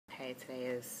Wednesday. Today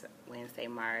is Wednesday,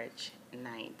 March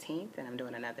 19th, and I'm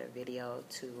doing another video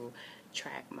to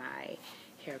track my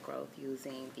hair growth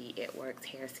using the It Works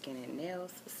Hair, Skin, and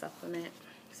Nails supplement.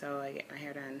 So I get my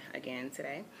hair done again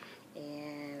today,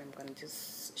 and I'm going to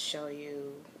just show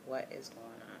you what is going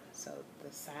on. So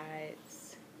the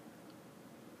sides,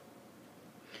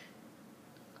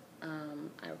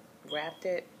 I wrapped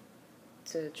it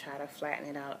to try to flatten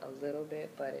it out a little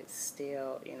bit, but it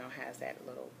still, has that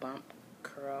little bump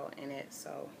curl in it.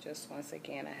 So just once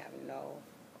again, I have no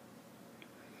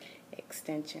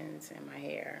extensions in my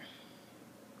hair,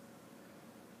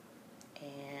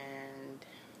 and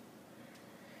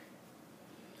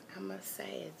I must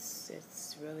say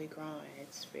it's really growing.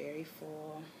 It's very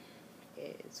full.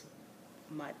 It's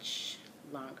much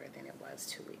longer than it was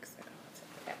 2 weeks ago.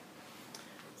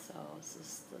 So this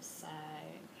is the side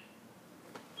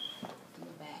and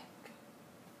the back.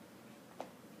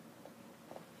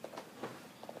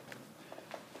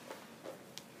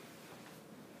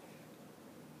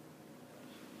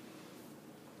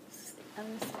 This is the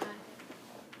other side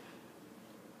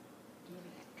and the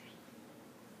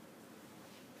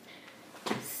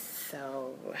back. So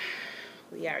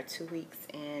we are 2 weeks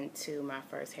into my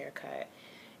first haircut,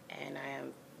 and I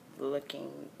am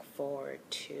looking forward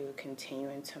to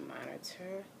continuing to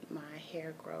monitor my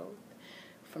hair growth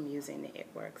from using the It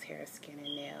Works Hair, Skin,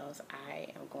 and Nails. I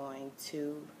am going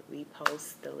to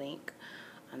repost the link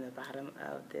on the bottom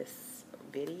of this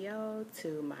video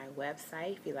to my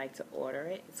website if you'd like to order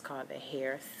it. It's called the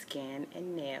Hair, Skin,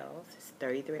 and Nails. It's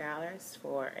 $33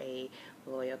 for a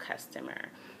loyal customer.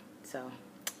 So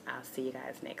I'll see you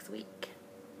guys next week.